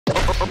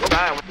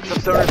Alright, what's up,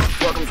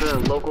 stoners? Welcome to the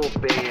local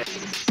Bay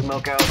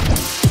Smokeout.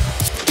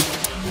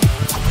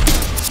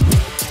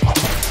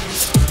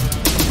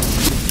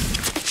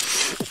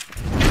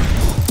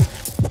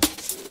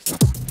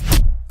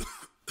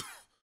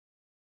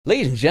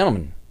 Ladies and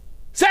gentlemen,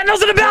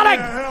 Sentinels in the building!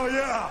 Hell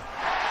yeah!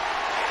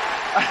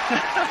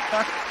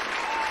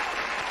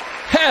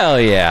 Hell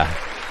yeah.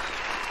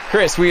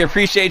 Chris, we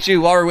appreciate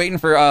you. While we're waiting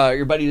for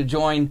your buddy to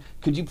join,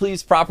 could you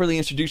please properly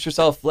introduce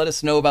yourself? Let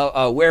us know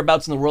about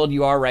whereabouts in the world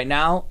you are right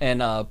now,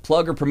 and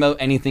plug or promote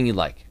anything you'd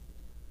like.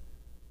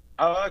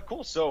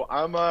 Cool. So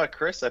I'm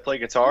Chris. I play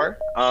guitar.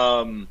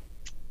 Oh,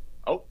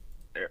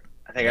 there.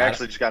 I think I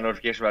actually just got a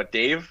notification about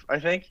Dave, I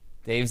think.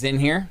 Dave's in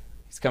here.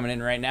 He's coming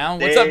in right now.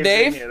 What's up, Dave's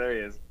Dave? in here. There he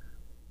is.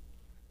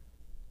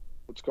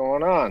 What's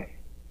going on?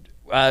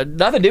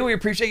 Nothing to do. We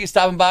appreciate you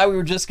stopping by. We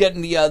were just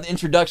getting the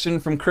introduction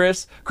from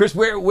Chris. Chris,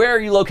 where are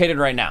you located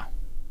right now?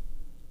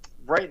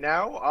 Right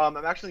now, I'm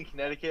actually in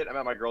Connecticut. I'm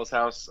at my girl's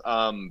house,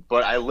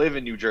 but I live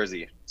in New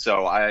Jersey,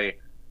 so I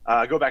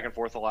go back and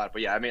forth a lot.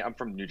 But yeah, I mean, I'm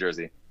from New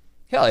Jersey.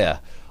 Hell yeah.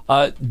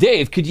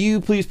 Dave, could you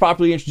please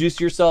properly introduce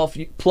yourself,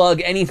 plug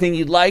anything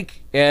you'd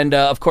like, and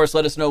of course,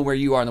 let us know where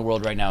you are in the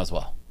world right now as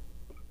well.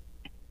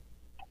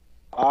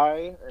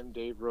 I am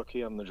Dave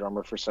Rookie. I'm the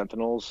drummer for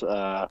Sentinels,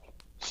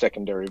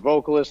 secondary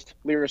vocalist,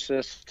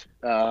 lyricist.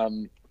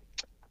 I'm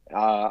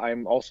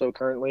also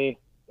currently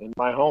in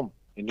my home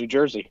in New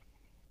Jersey.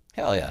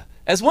 Hell yeah.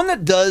 As one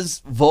that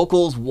does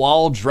vocals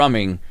while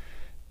drumming,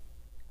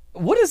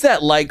 what is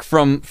that like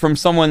from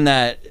someone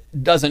that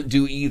doesn't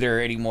do either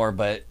anymore,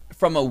 but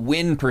from a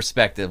win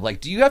perspective?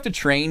 Like, do you have to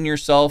train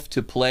yourself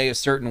to play a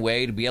certain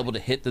way to be able to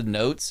hit the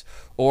notes,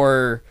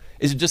 or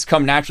is it just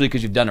come naturally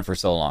because you've done it for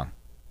so long?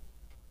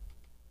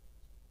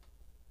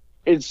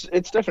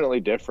 It's definitely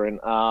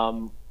different.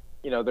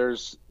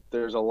 There's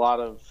a lot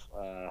of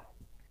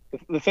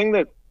the thing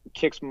that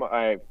kicks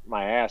my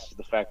ass is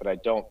the fact that I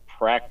don't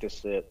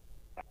practice it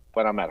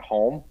when I'm at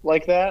home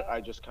like that.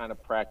 I just kind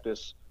of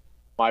practice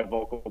my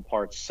vocal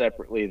parts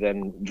separately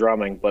than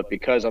drumming, but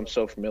because I'm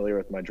so familiar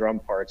with my drum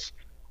parts,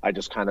 I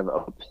just kind of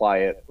apply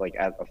it like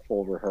at a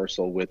full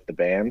rehearsal with the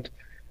band,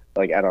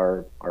 like at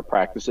our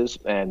practices.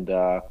 And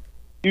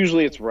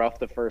usually it's rough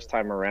the first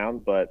time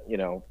around, but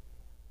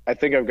I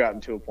think I've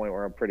gotten to a point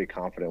where I'm pretty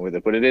confident with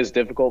it, but it is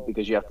difficult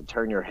because you have to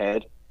turn your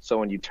head. So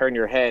when you turn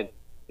your head,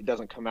 it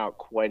doesn't come out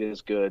quite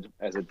as good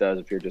as it does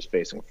if you're just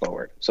facing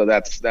forward. So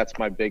that's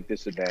my big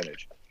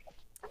disadvantage.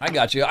 I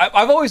got you.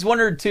 I've always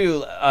wondered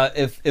too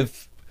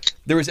if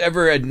there was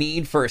ever a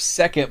need for a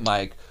second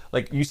mic.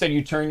 Like you said,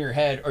 you turn your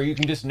head, or you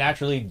can just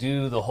naturally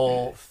do the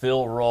whole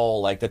fill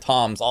roll, like the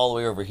toms all the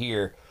way over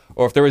here,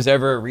 or if there was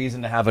ever a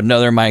reason to have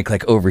another mic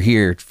like over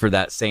here for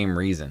that same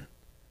reason.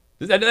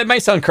 That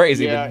might sound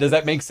crazy, Yeah, but does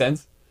that make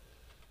sense?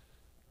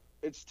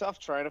 It's tough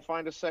trying to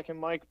find a second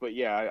mic, but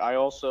yeah, I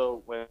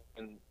also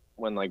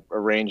when like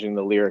arranging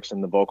the lyrics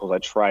and the vocals, I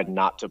tried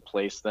not to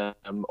place them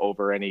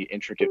over any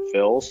intricate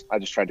fills. I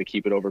just tried to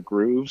keep it over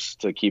grooves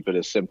to keep it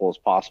as simple as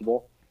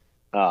possible.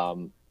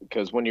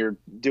 Because when you're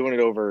doing it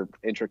over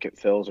intricate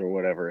fills or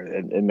whatever,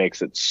 it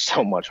makes it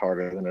so much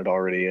harder than it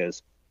already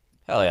is.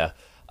 Hell yeah.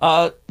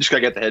 Just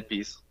gotta get the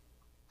headpiece.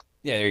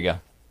 Yeah, there you go.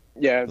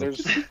 Yeah,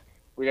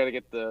 we got to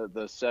get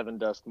the Seven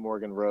Dust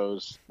Morgan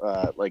Rose,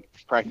 like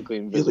practically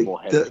invisible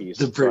headpiece.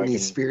 The Britney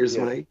Spears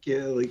mic,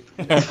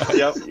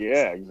 Yep.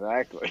 Yeah,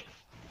 exactly.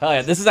 Hell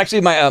yeah. This is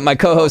actually my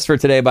co-host for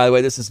today, by the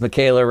way. This is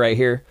Michaela right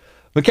here.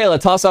 Michaela,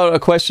 toss out a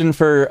question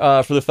for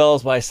the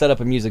fellas while I set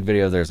up a music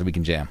video there so we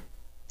can jam.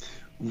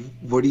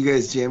 What are you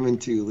guys jamming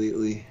to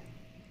lately?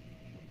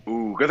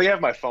 Ooh, good thing I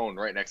have my phone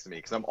right next to me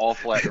because I'm all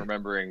flat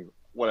remembering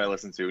what I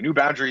listen to. New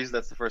Boundaries,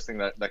 that's the first thing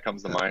that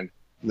comes to mind.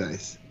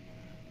 Nice.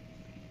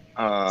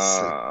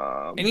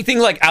 Anything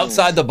like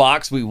outside the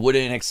box we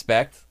wouldn't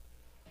expect?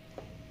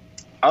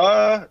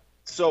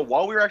 So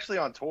while we were actually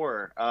on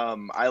tour, I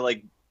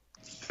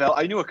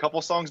knew a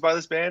couple songs by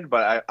this band,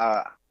 but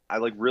I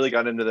like really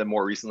got into them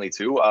more recently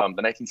too. The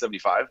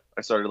 1975,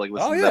 I started like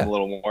listening to them a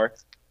little more.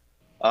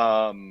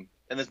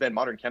 And this band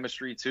Modern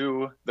Chemistry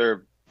too.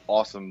 They're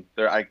awesome.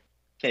 I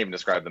can't even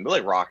describe them. They're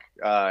like rock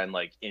and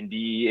like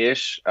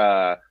indie-ish,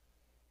 but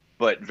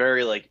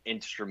very like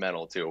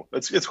instrumental too.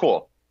 It's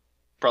cool.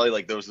 Probably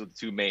like those are the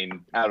two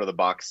main out of the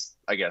box,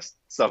 I guess,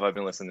 stuff I've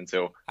been listening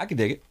to. I can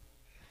dig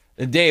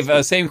it.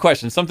 Dave, same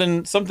question.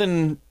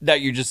 Something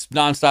that you're just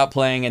nonstop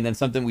playing, and then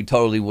something we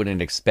totally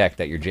wouldn't expect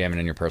that you're jamming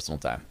in your personal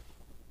time.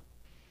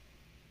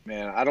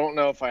 Man, I don't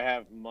know if I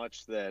have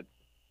much that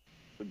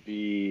would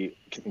be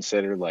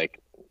considered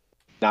like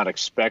not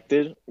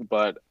expected,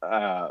 but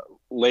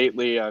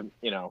lately, the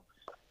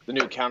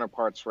new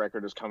Counterparts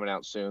record is coming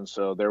out soon,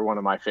 so they're one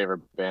of my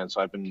favorite bands.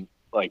 So I've been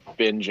like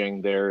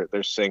binging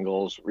their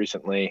singles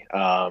recently.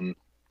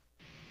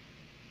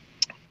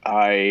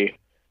 I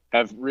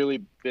have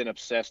really been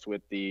obsessed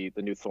with the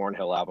new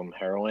Thornhill album,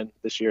 Heroin,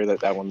 this year.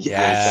 That one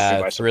yeah, took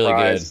me by it's really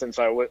good. Since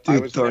I was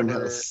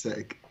Thornhill's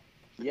sick.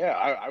 Yeah,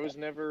 I was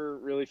never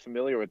really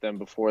familiar with them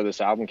before this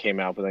album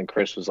came out, but then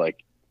Chris was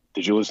like,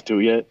 Did you listen to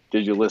it yet?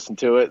 Did you listen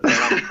to it?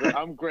 And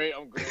I'm great.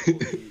 I'm grateful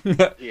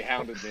he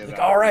hounded me about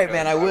All right, it,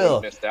 man, I because will.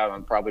 would've missed out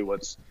on probably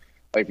what's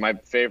like my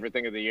favorite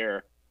thing of the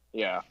year.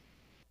 Yeah,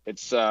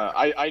 it's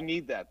I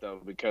need that though,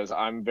 because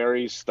I'm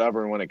very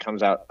stubborn when it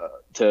comes out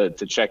to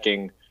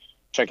checking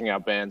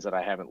out bands that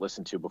I haven't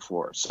listened to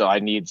before. So I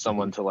need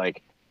someone to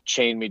like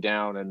chain me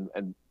down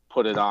and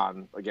put it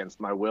on against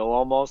my will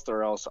almost,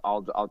 or else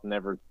I'll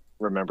never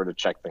remember to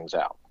check things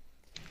out.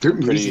 Their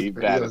Pretty music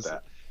bad at videos,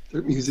 that.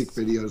 their music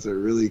videos are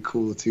really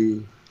cool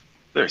too.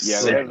 They're Yeah,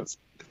 sick.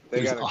 they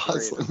It's got a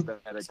awesome. great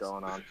aesthetic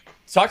going on.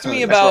 Talk to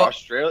me That's I swear about.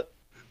 Australia.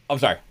 I'm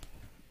sorry,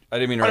 I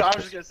didn't mean to I interrupt.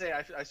 was just gonna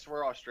say, I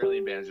swear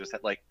Australian bands just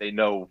have, like, they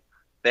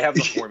have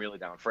the formula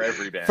down for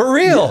every band. For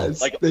real.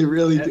 Yes, Like, they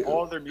really And do.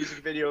 all of their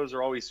music videos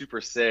are always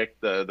super sick.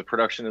 The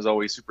production is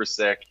always super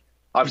sick.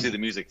 Obviously the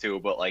music too,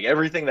 but like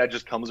everything that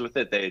just comes with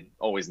it, they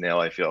always nail,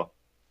 I feel.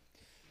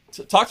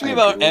 So talk to me I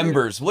about agree.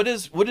 Embers. What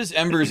does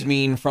Embers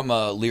mean from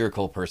a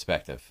lyrical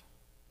perspective?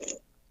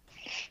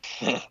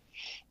 To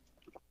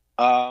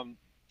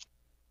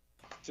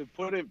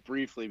put it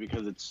briefly,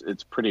 because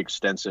it's pretty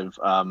extensive.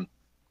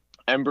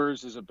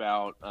 Embers is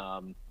about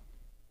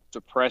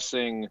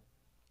suppressing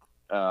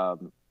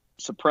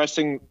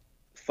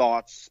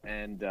thoughts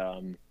and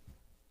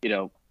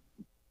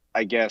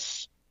I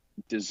guess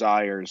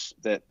desires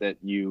that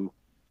you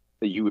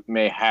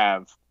may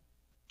have,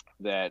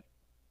 that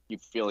you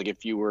feel like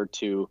if you were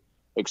to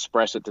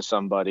express it to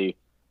somebody,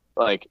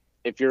 like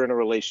if you're in a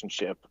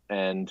relationship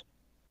and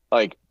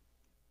like,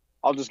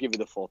 I'll just give you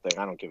the full thing.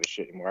 I don't give a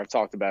shit anymore. I've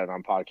talked about it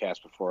on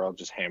podcasts before. I'll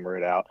just hammer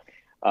it out.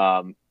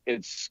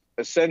 It's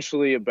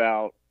essentially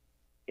about,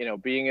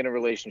 being in a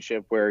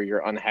relationship where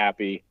you're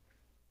unhappy,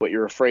 but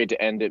you're afraid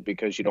to end it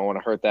because you don't want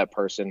to hurt that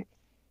person.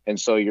 And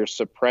so you're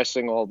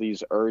suppressing all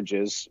these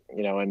urges,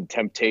 and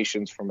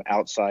temptations from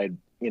outside,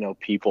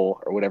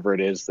 people or whatever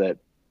it is that,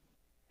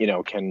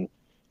 can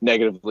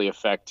negatively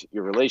affect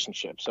your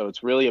relationship. So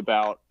it's really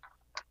about,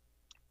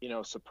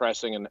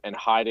 suppressing and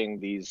hiding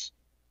these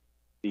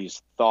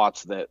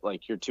thoughts that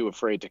like you're too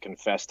afraid to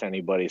confess to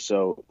anybody.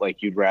 So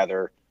like you'd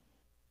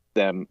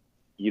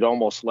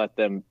almost let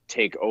them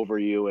take over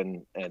you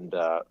and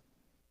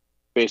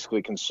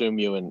basically consume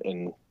you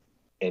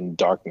in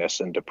darkness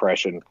and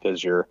depression,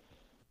 because you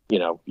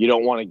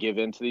don't want to give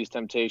in to these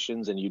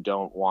temptations, and you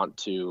don't want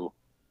to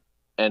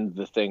end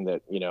the thing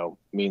that,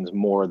 means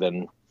more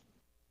than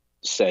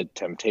said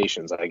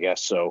temptations, I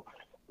guess. So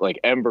like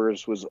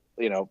Embers was,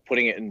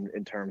 putting it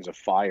in terms of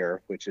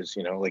fire, which is,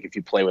 like if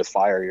you play with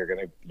fire, you're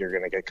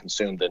gonna get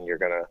consumed, and you're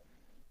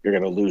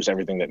gonna lose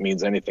everything that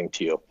means anything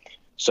to you.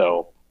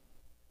 So,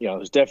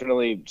 there's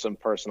definitely some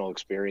personal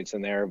experience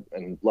in there,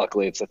 and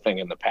luckily it's a thing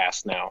in the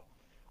past now.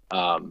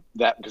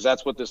 Because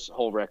that's what this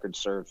whole record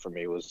served for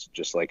me, was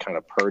just like kind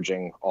of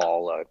purging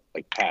all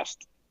like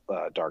past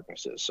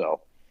darknesses.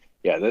 So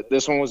yeah,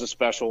 this one was a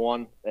special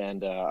one,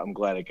 and I'm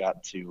glad it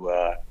got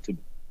to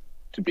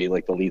be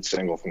like the lead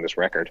single from this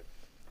record.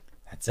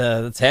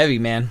 That's heavy,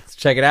 man. Let's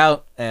check it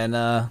out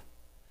and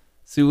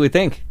see what we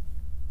think.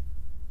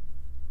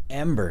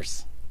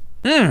 Embers.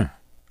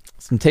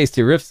 Some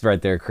tasty riffs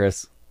right there,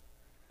 Chris.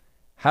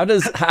 How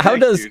does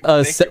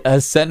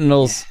a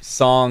Sentinels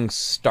song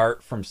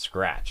start from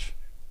scratch?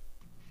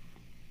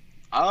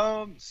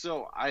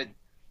 So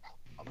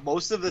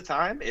most of the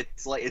time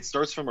it's like it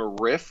starts from a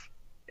riff.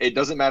 It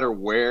doesn't matter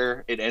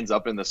where it ends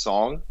up in the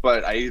song,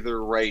 but I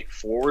either write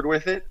forward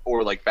with it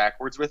or like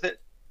backwards with it,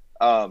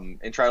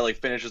 and try to like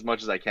finish as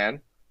much as I can.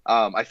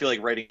 I feel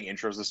like writing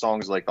intros to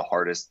songs is like the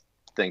hardest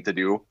thing to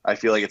do. I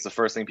feel like it's the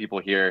first thing people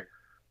hear.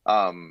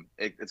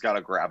 It's got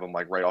to grab them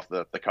like right off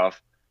the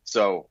cuff.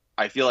 So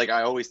I feel like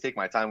I always take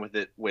my time with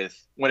it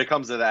when it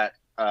comes to that,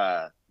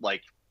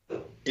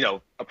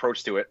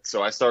 approach to it.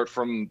 So I start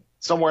from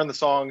somewhere in the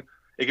song.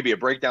 It could be a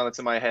breakdown that's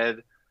in my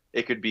head.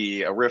 It could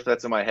be a riff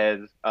that's in my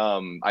head.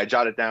 I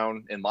jot it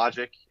down in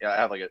Logic. I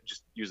have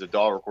just use a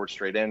DAW, record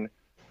straight in,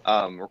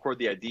 record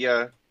the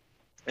idea,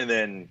 and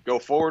then go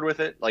forward with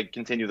it, like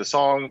continue the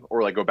song,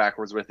 or like go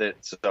backwards with it.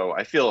 So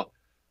I feel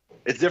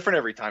it's different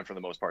every time for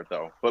the most part,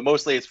 though. But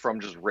mostly it's from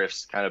just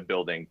riffs kind of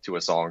building to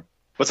a song.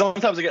 But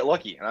sometimes I get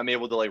lucky and I'm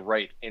able to like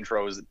write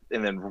intros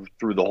and then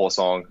through the whole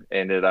song,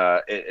 and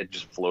it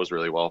just flows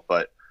really well.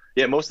 But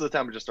yeah, most of the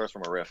time it just starts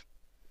from a riff.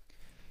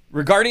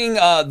 Regarding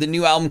the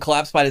new album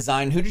Collapse by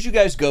Design, who did you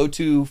guys go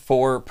to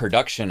for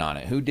production on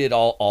it? Who did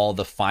all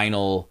the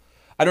final?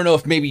 I don't know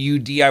if maybe you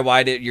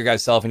DIY'd it your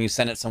guys self and you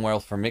sent it somewhere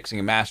else for mixing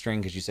and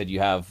mastering, because you said you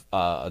have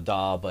a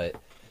DAW, but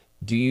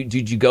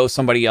did you go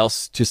somebody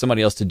else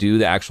to do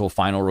the actual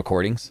final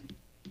recordings?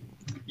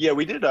 Yeah,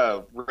 we did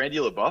Randy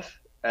LaBeouf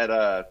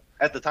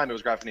at the time it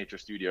was Graphic Nature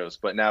Studios,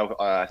 but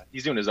now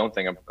he's doing his own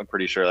thing. I'm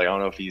pretty sure. Like I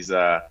don't know if he's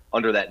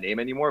under that name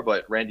anymore,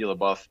 but Randy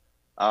LaBeouf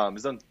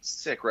has done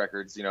sick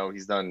records.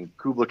 He's done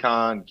Kubla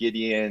Khan,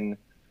 Gideon,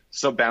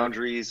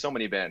 Boundaries, so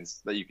many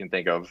bands that you can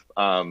think of.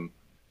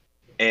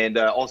 And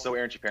also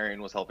Aaron Chaparian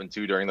was helping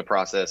too during the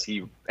process.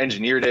 He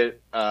engineered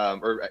it,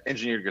 or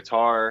engineered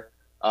guitar.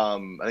 I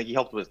think he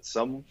helped with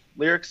some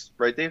lyrics,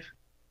 right, Dave?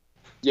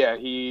 Yeah,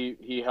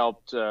 he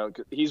helped.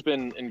 He's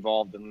been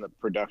involved in the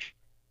production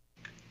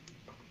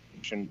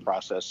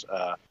process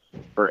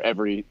for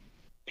every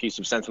piece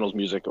of Sentinels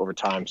music over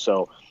time.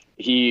 So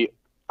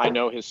I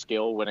know his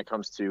skill when it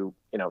comes to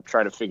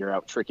try to figure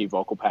out tricky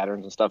vocal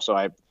patterns and stuff. So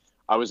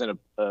I was in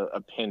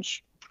a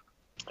pinch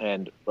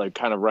and like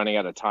kind of running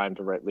out of time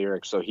to write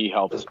lyrics. So he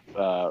helped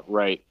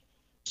write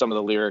some of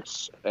the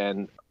lyrics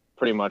and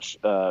pretty much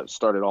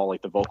started all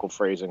like the vocal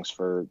phrasings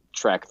for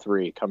track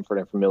 3, Comfort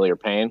and Familiar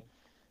Pain.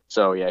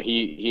 So yeah,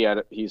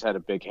 he's had a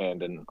big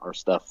hand in our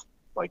stuff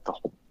like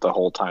the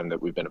whole time that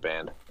we've been a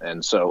band,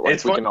 and so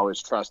like, we can always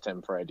trust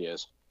him for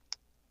ideas.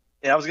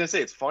 Yeah, I was gonna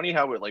say it's funny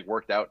how it like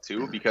worked out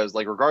too, because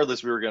like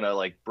regardless, we were gonna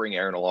like bring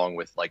Aaron along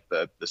with like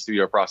the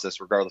studio process,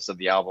 regardless of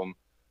the album.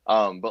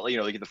 But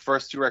like the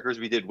first 2 records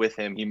we did with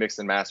him, he mixed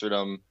and mastered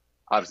them,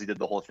 obviously did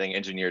the whole thing,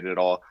 engineered it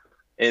all,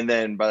 and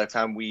then by the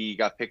time we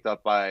got picked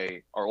up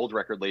by our old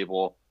record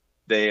label,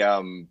 they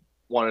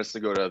wanted us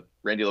to go to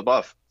Randy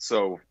LaBeouf.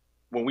 So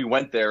when we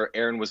went there,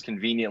 Aaron was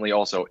conveniently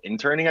also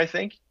interning, I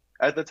think,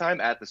 at the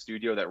time at the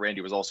studio that Randy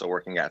was also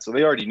working at. So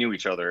they already knew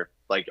each other,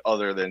 like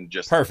other than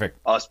just perfect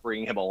us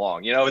bringing him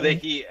along.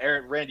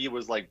 Randy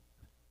was like,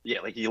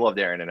 yeah, like he loved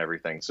Aaron and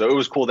everything. So it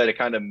was cool that it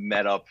kind of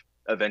met up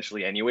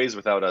eventually anyways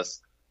without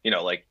us,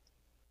 like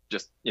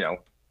just, I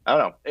don't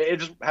know. It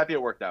just happy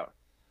it worked out.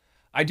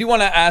 I do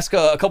want to ask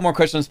a couple more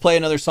questions, play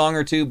another song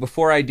or two.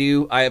 Before I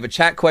do, I have a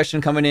chat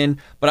question coming in,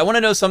 but I want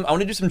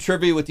to do some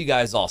trivia with you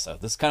guys also.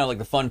 This is kind of like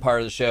the fun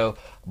part of the show,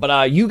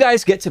 but you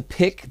guys get to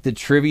pick the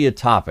trivia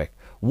topic.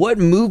 What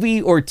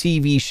movie or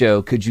TV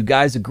show could you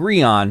guys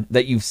agree on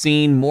that you've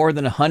seen more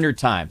than 100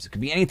 times? It could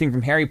be anything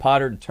from Harry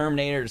Potter to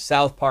Terminator to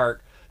South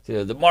Park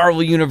to the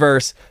Marvel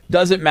Universe.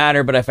 Doesn't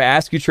matter, but if I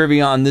ask you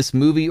trivia on this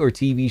movie or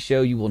TV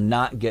show, you will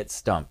not get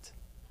stumped.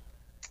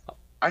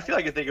 I feel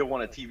like I think of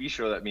one, a TV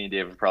show that me and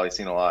Dave have probably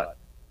seen a lot.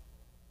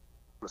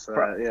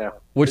 Yeah.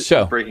 Which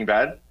show? Breaking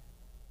Bad?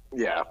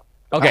 Yeah.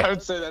 Okay. I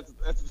would say that's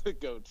the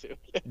go-to.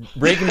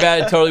 Breaking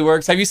Bad totally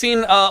works. Have you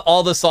seen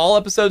all the Saul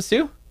episodes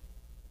too?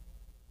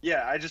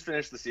 Yeah, I just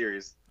finished the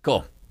series.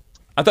 Cool.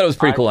 I thought it was a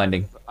pretty cool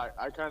ending.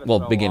 I kind of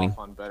fell beginning off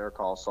on Better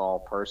Call Saul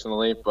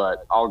personally,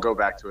 but I'll go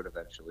back to it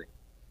eventually.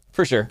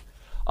 For sure.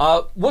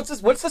 What's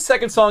the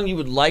second song you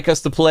would like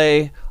us to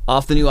play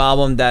off the new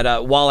album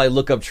that while I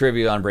look up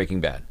trivia on Breaking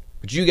Bad?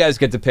 But you guys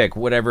get to pick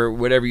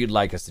whatever you'd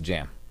like us to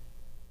jam.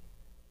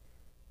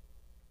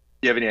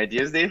 Do you have any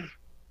ideas, Dave?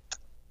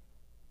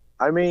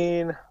 I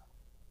mean,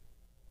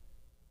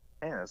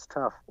 man, it's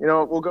tough.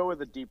 We'll go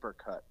with a deeper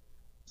cut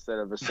instead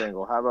of a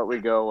single. How about we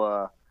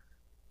go,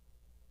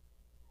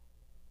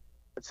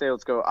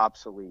 let's go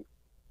Obsolete.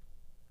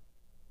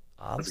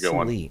 That's a good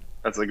one.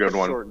 That's a good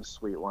one. Short and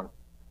sweet one.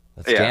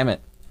 Let's jam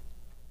it.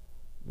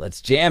 Let's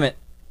jam it.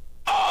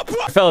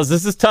 Fellas,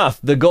 this is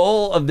tough. The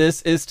goal of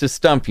this is to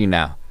stump you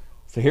now.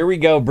 So here we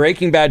go.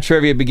 Breaking Bad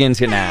trivia begins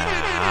here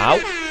now.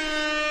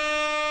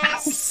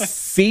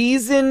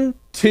 Season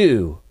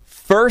 2,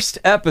 first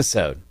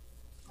episode.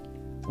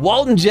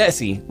 Walt and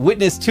Jesse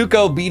witness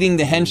Tuco beating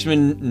the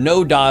henchman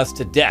No Dawes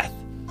to death.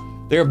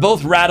 They are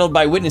both rattled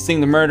by witnessing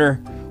the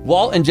murder.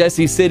 Walt and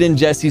Jesse sit in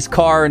Jesse's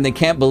car and they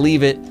can't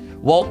believe it.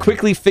 Walt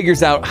quickly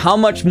figures out how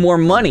much more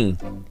money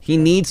he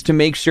needs to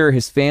make sure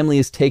his family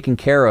is taken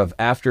care of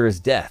after his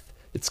death.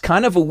 It's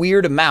kind of a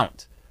weird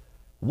amount.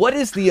 What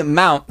is the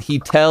amount he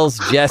tells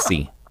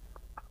Jesse?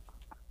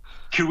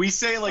 Could we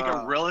say like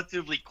a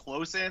relatively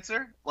close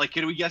answer? Like,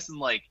 can we guess in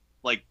like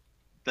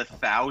the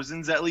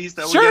thousands at least?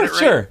 That Sure, we get it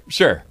right?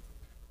 sure.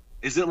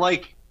 Is it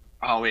like?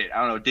 Oh wait, I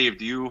don't know, Dave.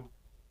 Do you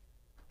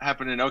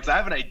happen to know? Because I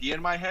have an idea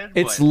in my head.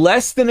 It's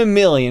less than $1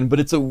 million, but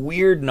it's a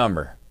weird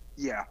number.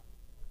 Yeah.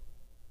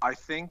 I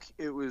think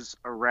it was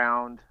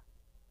around.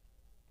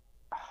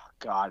 Oh,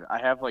 God, I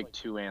have like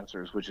 2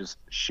 answers, which is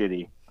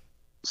shitty.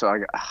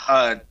 So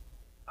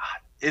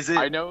is it?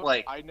 I know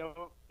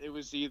it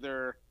was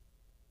either.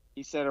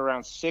 He said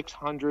around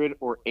 600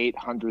 or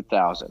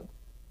 800,000.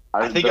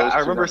 I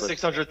remember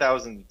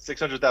 600,000.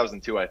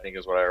 600,000 too. I think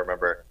is what I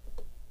remember.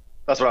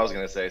 That's what I was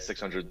gonna say.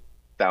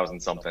 600,000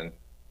 something.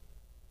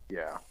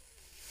 Yeah.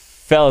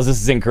 Fellas,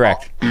 this is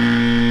incorrect.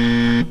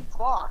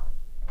 Fuck.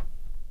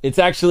 It's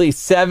actually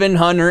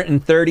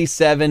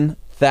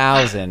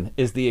 737,000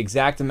 is the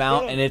exact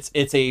amount, and it's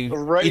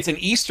an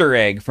Easter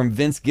egg from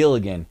Vince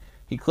Gilligan.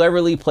 He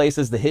cleverly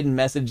places the hidden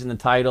message in the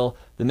title.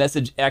 The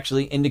message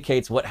actually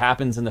indicates what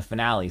happens in the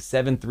finale.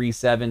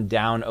 737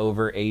 down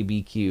over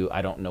ABQ.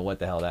 I don't know what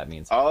the hell that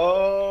means.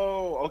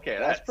 Oh, okay.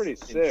 That's pretty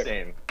sick.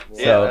 Insane.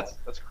 So, yeah,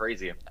 that's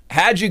crazy.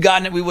 Had you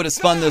gotten it, we would have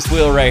spun this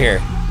wheel right here.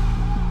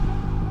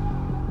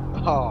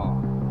 Oh.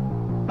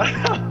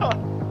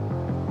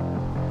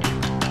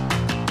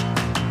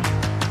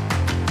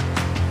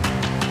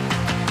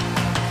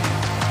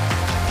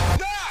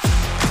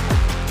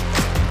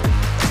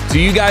 Do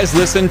you guys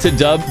listen to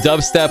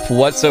dubstep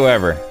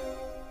whatsoever?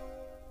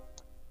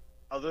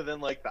 Other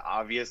than like the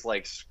obvious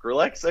like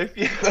Skrillex, I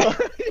feel.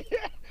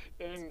 Yeah.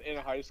 In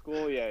high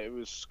school, yeah, it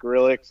was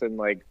Skrillex and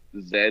like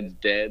Zed's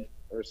Dead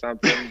or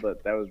something,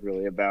 but that was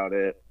really about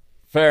it.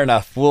 Fair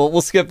enough.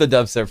 We'll skip the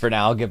dubstep for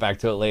now. I'll get back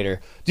to it later.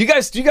 Do you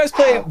guys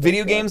play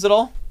video games at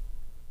all?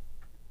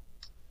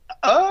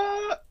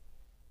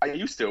 I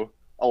used to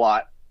a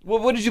lot.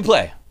 What did you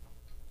play?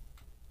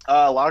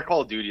 A lot of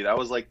Call of Duty. That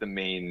was like the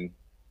main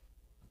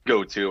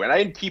go-to, and I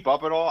didn't keep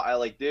up at all. I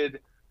like did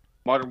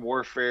Modern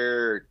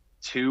Warfare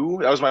 2.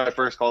 That was my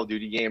first Call of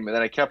Duty game, and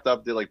then I kept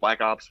up. Did like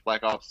Black Ops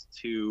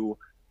 2.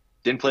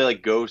 Didn't play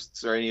like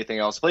Ghosts or anything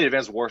else. Played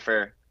Advanced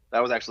Warfare.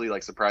 That was actually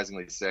like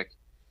surprisingly sick.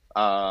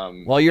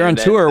 While you're on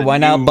tour, why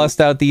not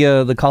bust out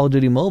the Call of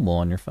Duty mobile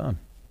on your phone?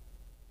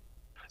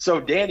 So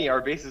Danny,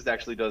 our bassist,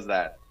 actually does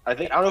that. I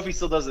don't know if he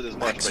still does it as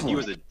much, but he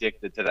was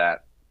addicted to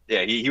that.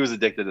 Yeah, he was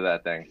addicted to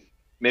that thing.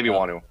 Maybe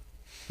want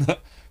to.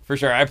 For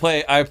sure. I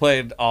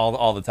played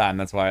all the time.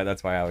 That's why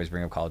I always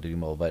bring up Call of Duty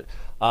Mobile.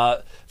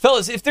 But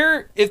fellas, if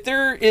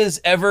there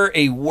is ever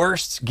a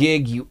worst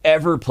gig you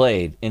ever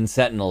played in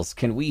Sentinels,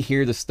 can we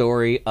hear the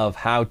story of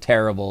how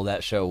terrible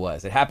that show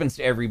was? It happens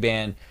to every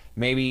band.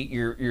 Maybe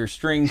your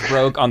strings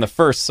broke on the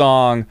first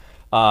song.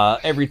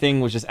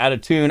 Everything was just out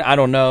of tune. I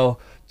don't know.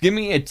 Give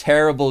me a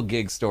terrible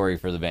gig story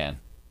for the band.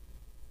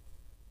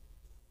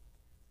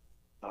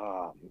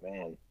 Oh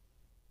man,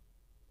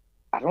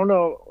 I don't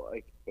know.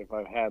 Like if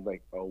I've had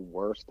like a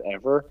worst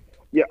ever.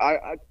 Yeah,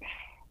 I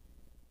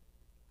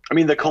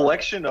mean, the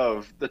collection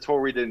of the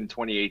tour we did in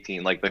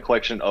 2018, like the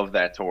collection of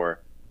that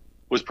tour,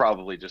 was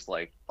probably just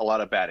like a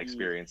lot of bad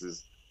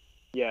experiences.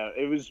 Yeah,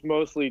 it was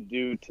mostly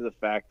due to the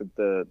fact that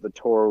the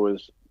tour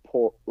was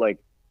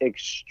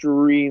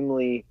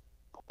extremely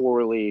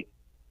poorly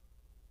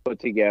put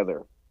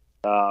together.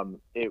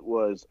 It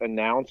was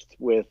announced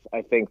with,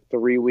 I think,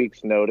 3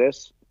 weeks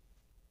notice.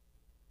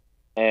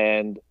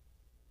 And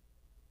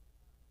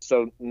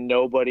so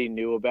nobody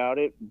knew about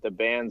it. The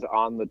bands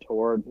on the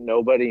tour,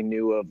 nobody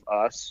knew of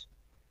us.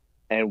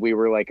 And we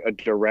were like a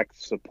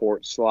direct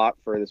support slot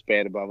for this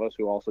band above us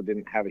who also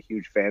didn't have a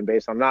huge fan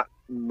base. I'm not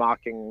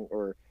mocking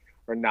or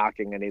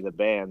knocking any of the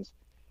bands.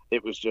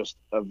 It was just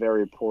a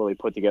very poorly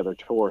put together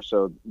tour.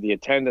 So the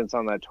attendance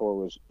on that tour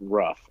was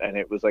rough. And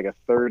it was like a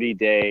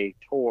 30-day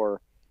tour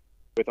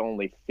with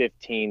only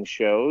 15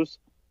 shows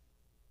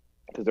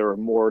because there were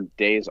more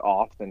days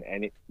off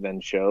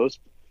than shows.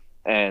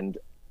 And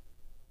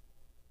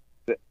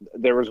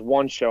there was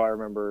one show I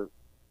remember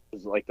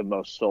was like the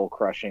most soul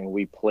crushing.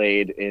 We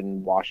played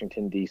in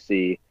Washington,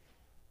 D.C.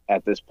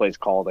 at this place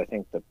called, I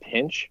think, The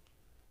Pinch.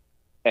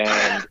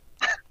 And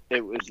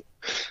it was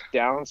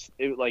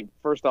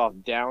first off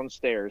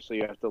downstairs. So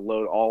you have to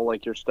load all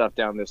like your stuff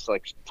down this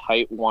like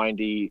tight,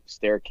 windy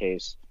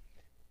staircase.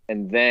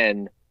 And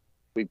then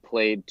we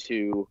played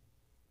to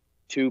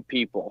 2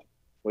 people,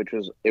 which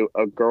was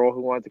a girl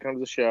who wanted to come to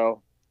the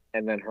show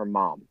and then her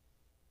mom.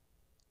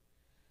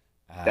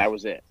 That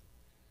was it.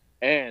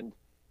 And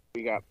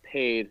we got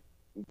paid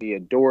via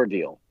door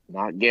deal,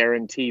 not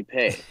guarantee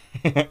pay.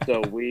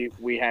 So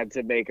we had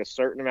to make a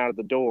certain amount at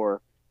the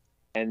door,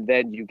 and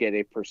then you get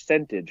a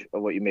percentage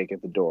of what you make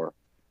at the door.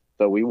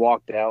 So we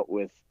walked out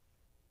with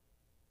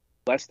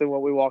less than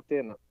what we walked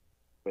in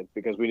with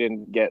because we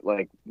didn't get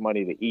like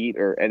money to eat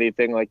or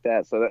anything like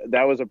that. So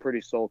that was a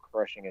pretty soul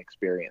crushing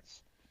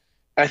experience.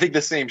 I think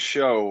the same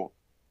show,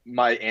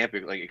 my amp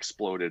like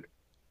exploded.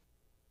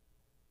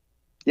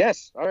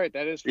 Yes. All right.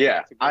 That is true.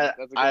 Yeah. That's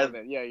a good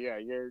one. Yeah.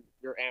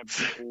 Your amp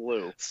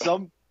blew.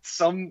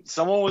 Someone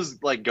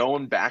was like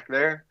going back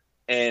there,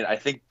 and I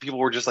think people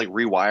were just like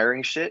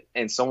rewiring shit,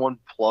 and someone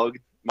plugged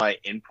my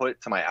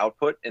input to my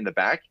output in the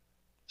back.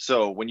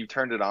 So when you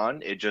turned it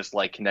on, it just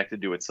like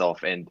connected to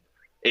itself, and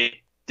it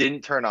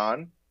didn't turn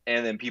on.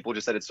 And then people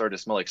just said it started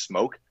to smell like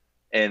smoke,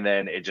 and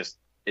then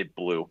it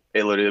blew.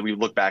 It literally, we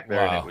looked back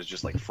there and it was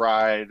just like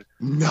fried.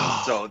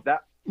 No. So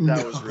that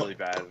was really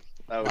bad.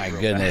 That was My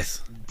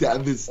goodness.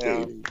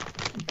 Devastating.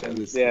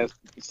 Yeah,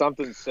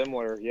 something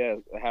similar. Yeah,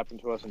 it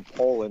happened to us in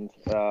Poland.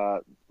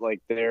 Like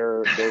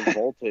their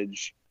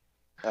voltage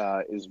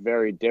is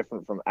very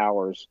different from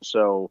ours.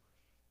 So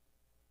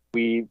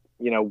we,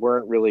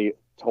 weren't really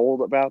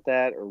told about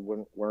that or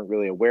weren't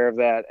really aware of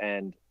that.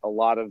 And a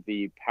lot of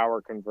the power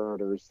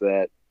converters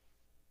that,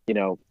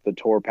 the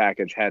tour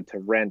package had to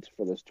rent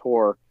for this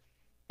tour,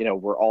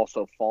 were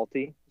also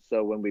faulty.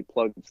 So when we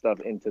plugged stuff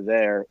into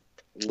there,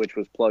 which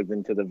was plugged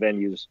into the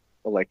venue's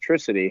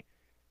electricity,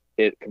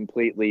 it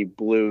completely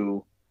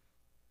blew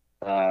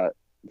the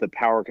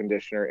power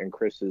conditioner in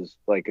Chris's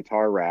like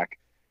guitar rack,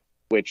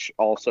 which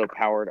also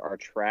powered our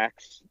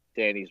tracks,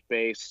 Danny's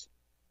bass,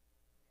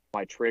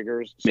 my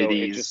triggers. So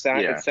it just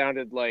it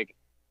sounded like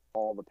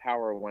all the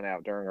power went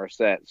out during our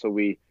set. So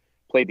we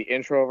played the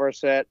intro of our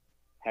set,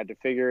 had to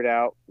figure it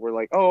out. We're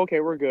like, oh, okay,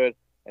 we're good.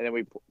 And then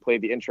we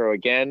played the intro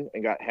again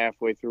and got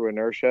halfway through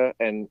inertia,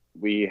 and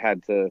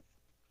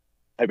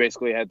I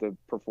basically had to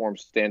perform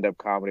stand-up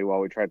comedy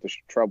while we tried to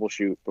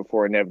troubleshoot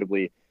before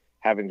inevitably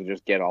having to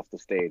just get off the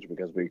stage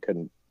because we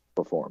couldn't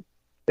perform.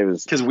 It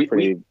was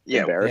pretty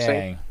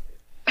embarrassing.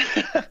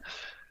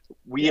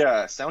 We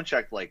sound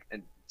checked like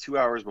 2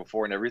 hours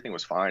before and everything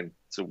was fine.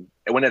 So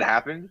when it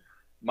happened,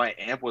 my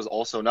amp was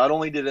also, not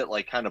only did it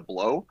like kind of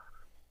blow,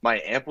 my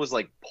amp was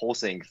like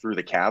pulsing through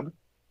the cab.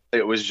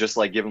 it was just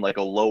like giving like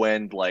a low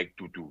end like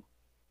doo doo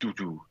doo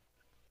doo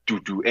doo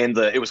doo, and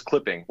it was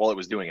clipping while it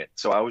was doing it.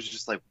 So I was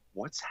just like,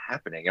 what's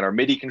happening? And our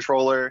MIDI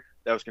controller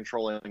that was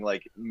controlling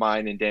like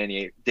mine and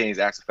Danny's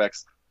Axe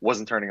Effects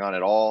wasn't turning on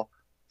at all.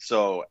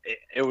 So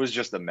it was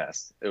just a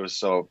mess. It was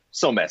so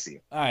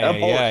messy. And I'm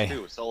Polish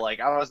too, so like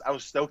I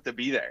was stoked to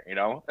be there. You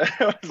know,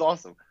 it was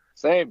awesome.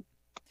 Same.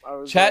 I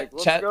was Chat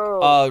like, let's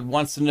go.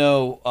 wants to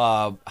know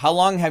how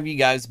long have you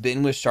guys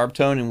been with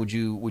Sharptone, and would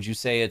you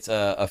say it's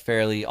a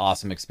fairly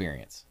awesome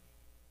experience?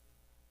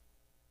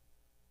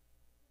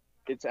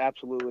 It's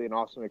absolutely an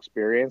awesome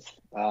experience.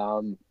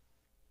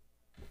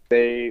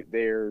 They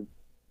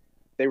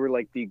were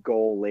like the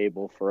goal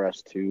label for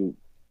us to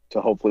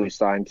hopefully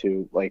sign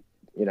to, like,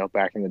 you know,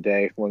 back in the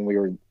day when we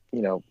were,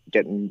 you know,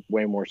 getting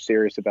way more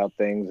serious about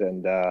things,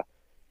 and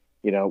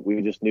you know,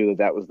 we just knew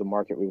that was the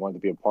market we wanted to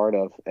be a part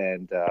of,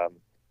 and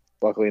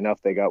luckily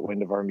enough, they got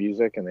wind of our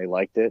music and they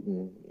liked it,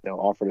 and, you know,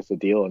 offered us a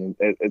deal, and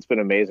it's been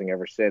amazing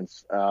ever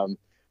since. But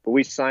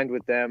we signed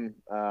with them,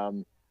 I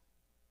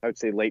would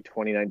say late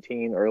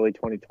 2019, early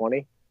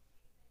 2020.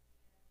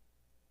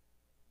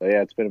 So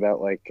yeah, it's been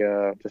about like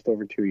just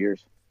over 2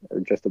 years, or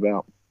just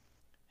about.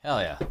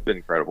 Hell yeah, It's been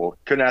incredible.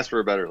 Couldn't ask for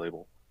a better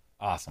label.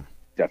 awesome.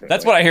 Definitely.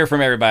 That's what I hear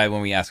from everybody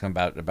when we ask them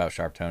about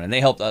Sharptone, and they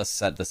helped us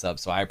set this up,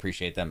 so I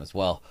appreciate them as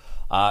well.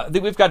 I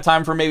think we've got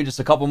time for maybe just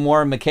a couple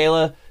more.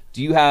 Michaela,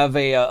 do you have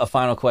a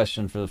final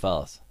question for the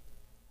fellas?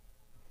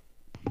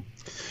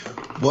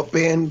 What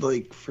band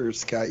like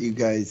first got you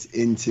guys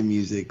into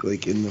music,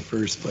 like in the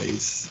first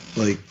place,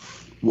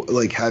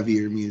 like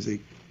heavier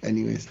music,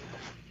 anyways?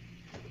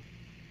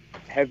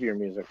 Heavier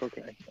music,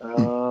 okay.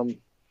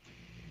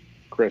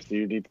 Chris, do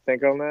you need to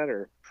think on that,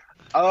 or?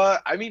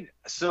 I mean,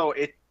 so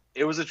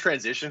it was a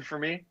transition for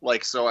me.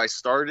 Like, so I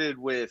started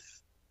with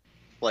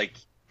like,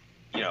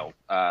 you know,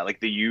 like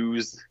The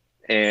Used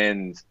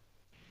and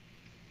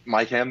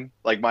My Chem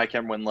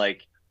when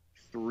like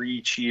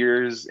 3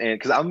 Cheers, and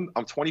because I'm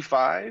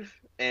 25,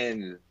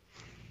 and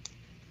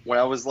when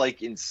I was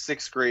like in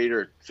 6th grade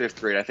or 5th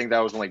grade, I think that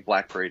was when like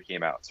Black Parade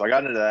came out. So I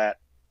got into that.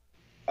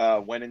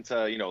 Went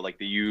into, you know, like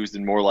The Used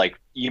and more like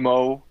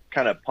emo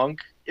kind of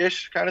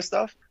punk-ish kind of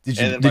stuff.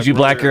 Did you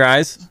black your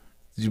eyes?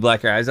 Did you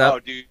black your eyes out? Oh,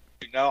 dude,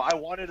 no, I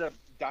wanted to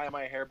dye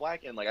my hair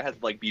black, and like I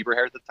had like Bieber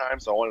hair at the time,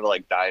 so I wanted to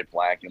like dye it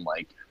black and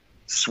like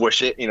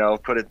swoosh it, you know,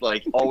 put it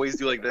like always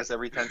do like this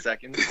every 10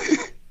 seconds.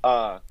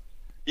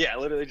 Yeah,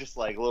 literally just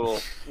like little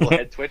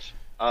head twitch.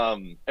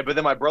 But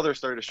then my brother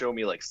started to show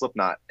me like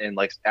Slipknot and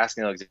like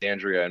Asking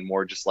Alexandria and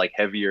more just like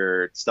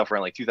heavier stuff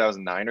around like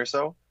 2009 or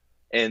so.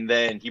 And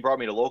then he brought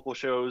me to local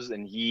shows,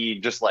 and he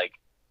just like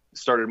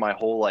started my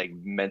whole like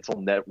mental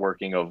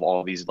networking of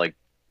all these like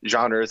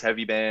genres,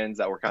 heavy bands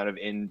that were kind of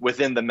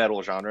within the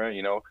metal genre,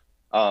 you know,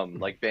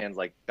 like bands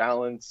like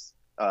Balance,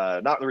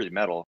 not really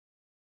metal.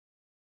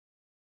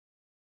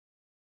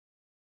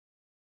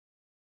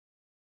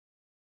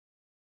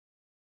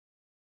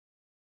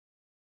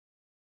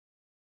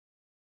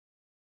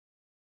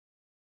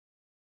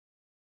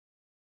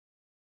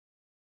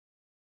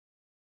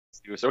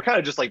 So it kind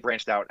of just like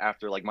branched out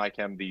after like My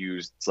Chem, The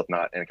Used,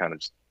 Slipknot, and kind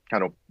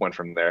of went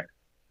from there.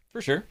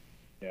 For sure.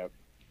 Yeah.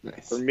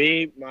 Nice. For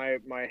me, my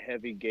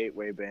heavy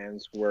gateway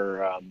bands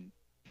were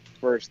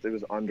first it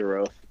was Under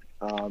Oath.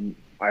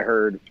 I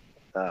heard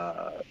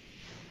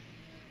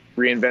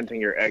Reinventing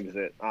Your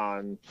Exit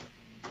on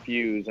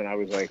Fuse, and I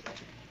was like,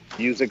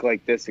 music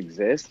like this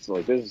exists?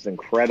 Like, this is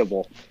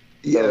incredible.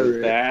 Yeah, So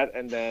right. that,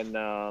 and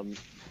then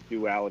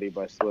Duality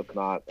by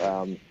Slipknot.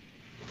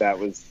 That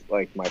was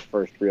like my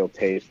first real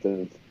taste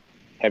of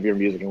heavier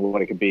music and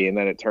what it could be. And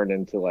then it turned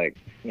into like,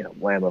 you know,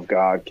 Lamb of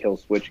God, Kill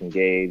Switch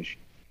Engage,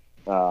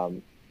 a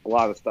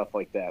lot of stuff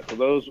like that. So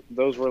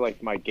those were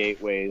like my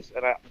gateways.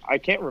 And I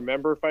can't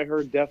remember if I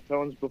heard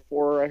Deftones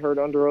before I heard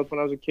Under Oath when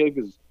I was a kid,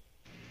 because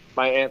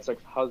my aunt's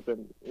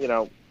ex-husband, you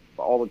know,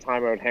 all the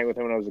time I would hang with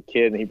him when I was a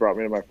kid, and he brought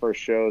me to my first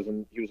shows,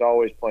 and he was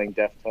always playing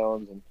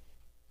Deftones and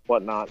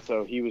whatnot.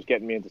 So he was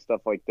getting me into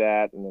stuff like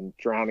that, and then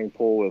Drowning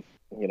Pool with,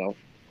 you know,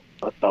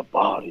 Let the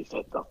Bodies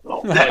at the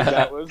floor. Like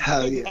that was,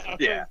 Hell yeah.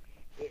 Yeah.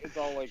 It's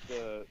all like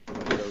those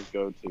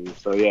go-to.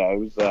 So yeah, it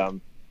was.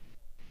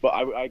 But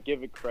I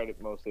give it credit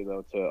mostly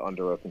though to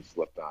Under Oath and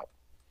Slipknot.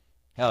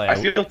 Hell yeah. I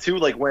feel too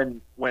like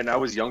when I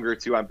was younger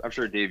too. I'm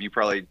sure Dave, you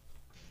probably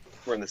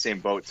were in the same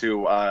boat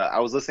too. I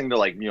was listening to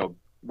like, you know,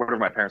 whatever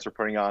my parents were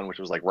putting on, which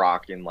was like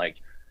rock and like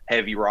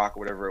heavy rock,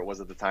 whatever it was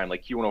at the time,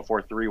 like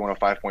Q104.3,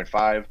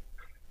 105.5.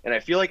 And I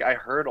feel like I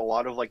heard a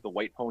lot of like the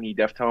White Pony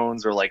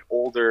Deftones or like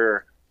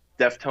older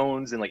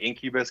Deftones and like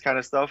Incubus kind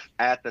of stuff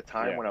at the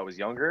time when I was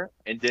younger,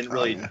 and didn't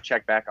really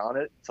check back on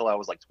it until I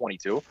was like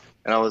 22.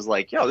 And I was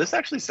like, yo, this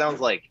actually sounds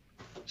like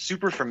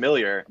super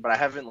familiar, but I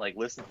haven't like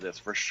listened to this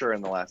for sure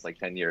in the last like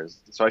 10 years.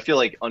 So I feel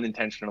like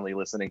unintentionally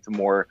listening to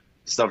more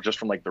stuff just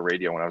from like the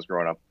radio when I was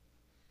growing up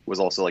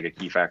was also like a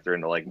key factor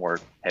into like more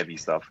heavy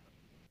stuff.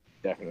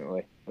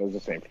 Definitely, it was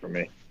the same for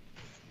me.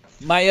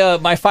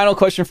 My final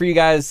question for you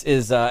guys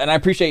is, and I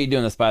appreciate you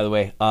doing this, by the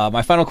way.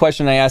 My final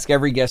question, I ask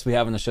every guest we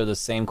have on the show the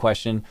same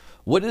question.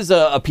 What is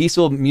a piece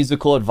of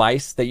musical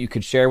advice that you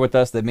could share with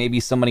us that maybe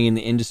somebody in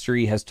the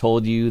industry has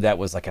told you that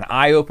was like an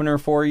eye-opener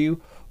for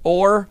you,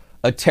 or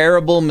a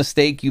terrible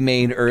mistake you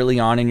made early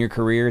on in your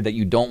career that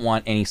you don't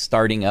want any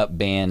starting up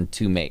band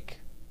to make?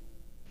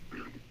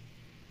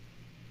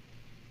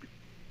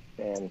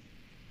 And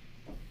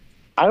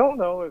I don't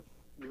know if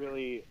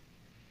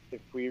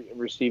we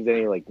received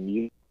any like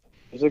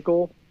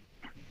musical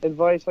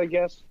advice, I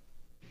guess,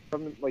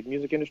 from like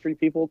music industry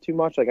people too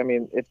much. Like, I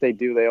mean, if they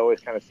do, they always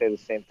kind of say the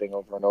same thing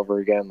over and over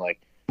again, like,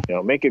 you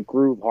know, make it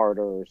groove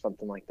harder or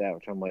something like that,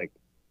 which I'm like,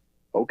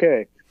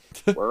 okay,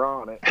 we're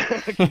on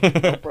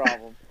it. No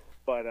problem.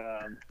 But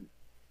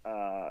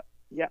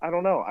yeah, I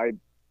don't know. I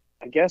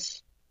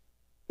guess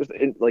just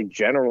like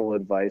general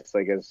advice,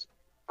 like as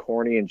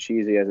corny and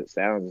cheesy as it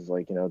sounds, is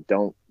like, you know,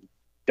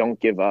 don't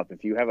give up.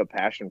 If you have a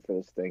passion for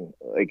this thing,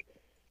 like,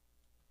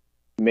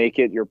 make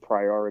it your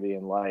priority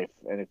in life.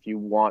 And if you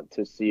want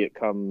to see it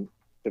come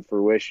to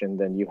fruition,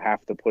 then you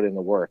have to put in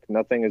the work.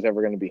 Nothing is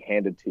ever going to be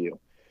handed to you.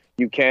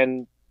 You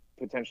can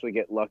potentially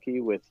get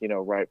lucky with, you know,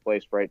 right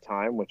place, right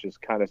time, which is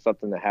kind of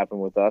something that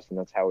happened with us. And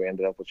that's how we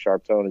ended up with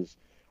Sharptone, is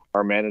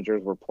our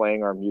managers were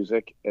playing our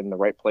music in the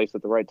right place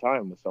at the right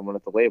time with someone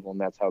at the label. And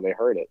that's how they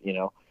heard it, you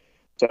know?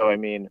 So, I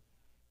mean,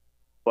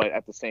 but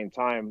at the same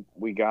time,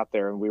 we got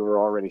there and we were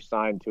already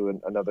signed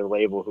to another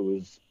label who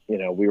was, you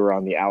know, we were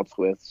on the outs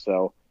with.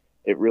 So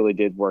it really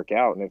did work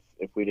out. And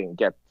if we didn't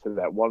get to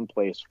that one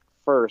place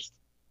first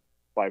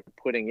by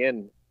putting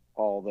in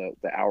all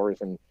the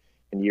hours and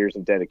years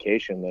of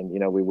dedication, then, you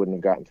know, we wouldn't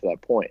have gotten to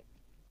that point.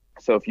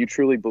 So if you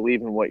truly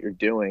believe in what you're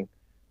doing,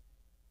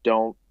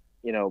 don't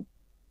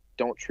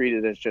treat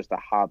it as just a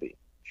hobby.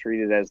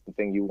 Treat it as the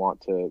thing you want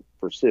to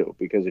pursue.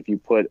 Because if you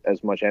put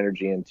as much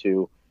energy into,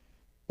 you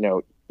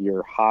know,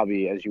 your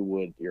hobby as you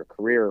would your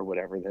career or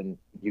whatever, then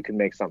you can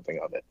make something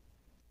of it.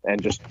 And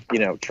just, you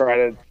know, try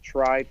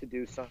to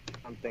do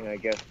something, I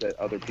guess, that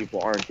other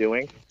people aren't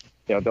doing.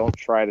 You know, don't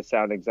try to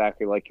sound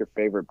exactly like your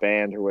favorite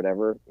band or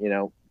whatever. You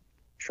know,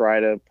 try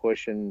to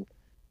push and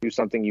do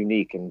something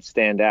unique and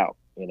stand out,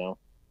 you know?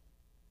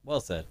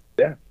 Well said.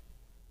 Yeah.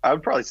 I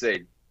would probably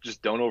say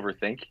just don't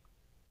overthink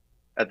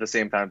at the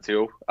same time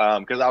too.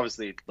 Because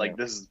obviously, like,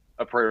 this is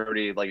a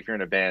priority, like if you're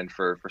in a band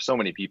for so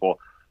many people.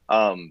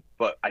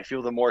 But I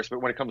feel the more,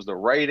 when it comes to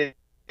writing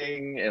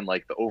and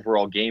like the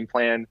overall game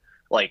plan,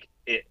 like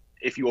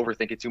if you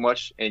overthink it too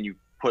much and you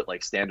put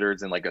like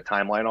standards and like a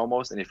timeline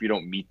almost, and if you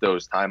don't meet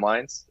those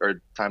timelines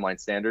or timeline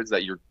standards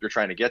that you're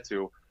trying to get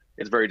to,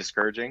 it's very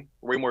discouraging.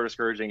 Way more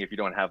discouraging if you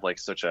don't have like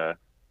such a,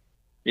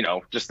 you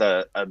know, just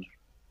a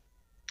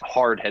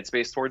hard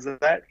headspace towards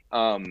that.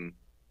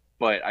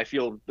 But I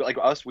feel like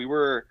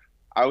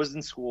I was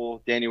in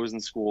school, Danny was in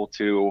school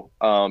too.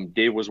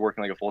 Dave was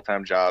working like a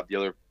full-time job. The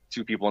other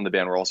two people in the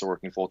band were also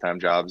working full-time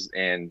jobs,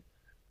 and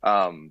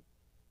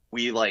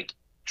we like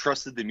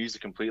trusted the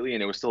music completely,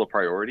 and it was still a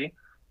priority,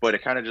 but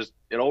it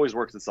always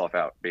works itself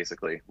out,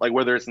 basically. Like,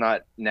 whether it's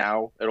not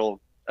now,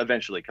 it'll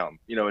eventually come.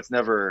 You know, it's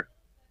never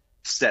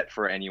set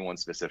for anyone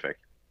specific.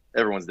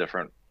 Everyone's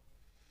different.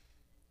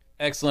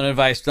 Excellent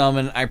advice,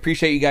 gentlemen. I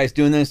appreciate you guys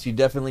doing this. You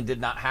definitely did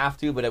not have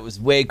to, but it was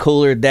way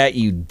cooler that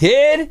you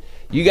did.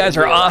 You guys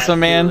are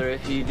awesome, man.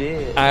 If you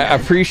did. I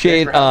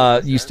appreciate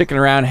you sticking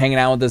around, hanging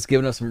out with us,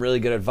 giving us some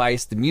really good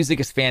advice. The music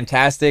is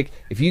fantastic.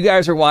 If you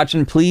guys are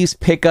watching, please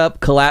pick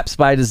up Collapse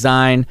by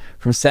Design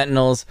from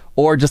Sentinels,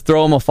 or just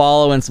throw them a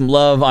follow and some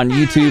love on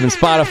YouTube and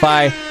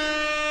Spotify.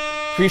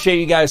 Appreciate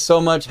you guys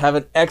so much. Have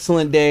an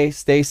excellent day.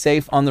 Stay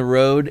safe on the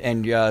road,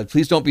 and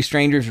please don't be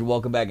strangers. You're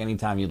welcome back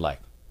anytime you'd like.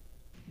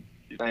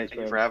 Thanks,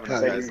 Thank you for having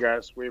us. Thank you,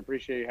 guys. We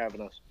appreciate you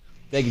having us.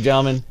 Thank you,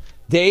 gentlemen.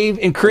 Dave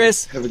and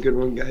Chris. Have a good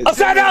one, guys.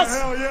 Sentinels!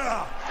 Hell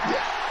yeah!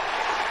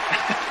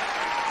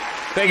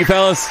 Thank you,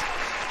 fellas.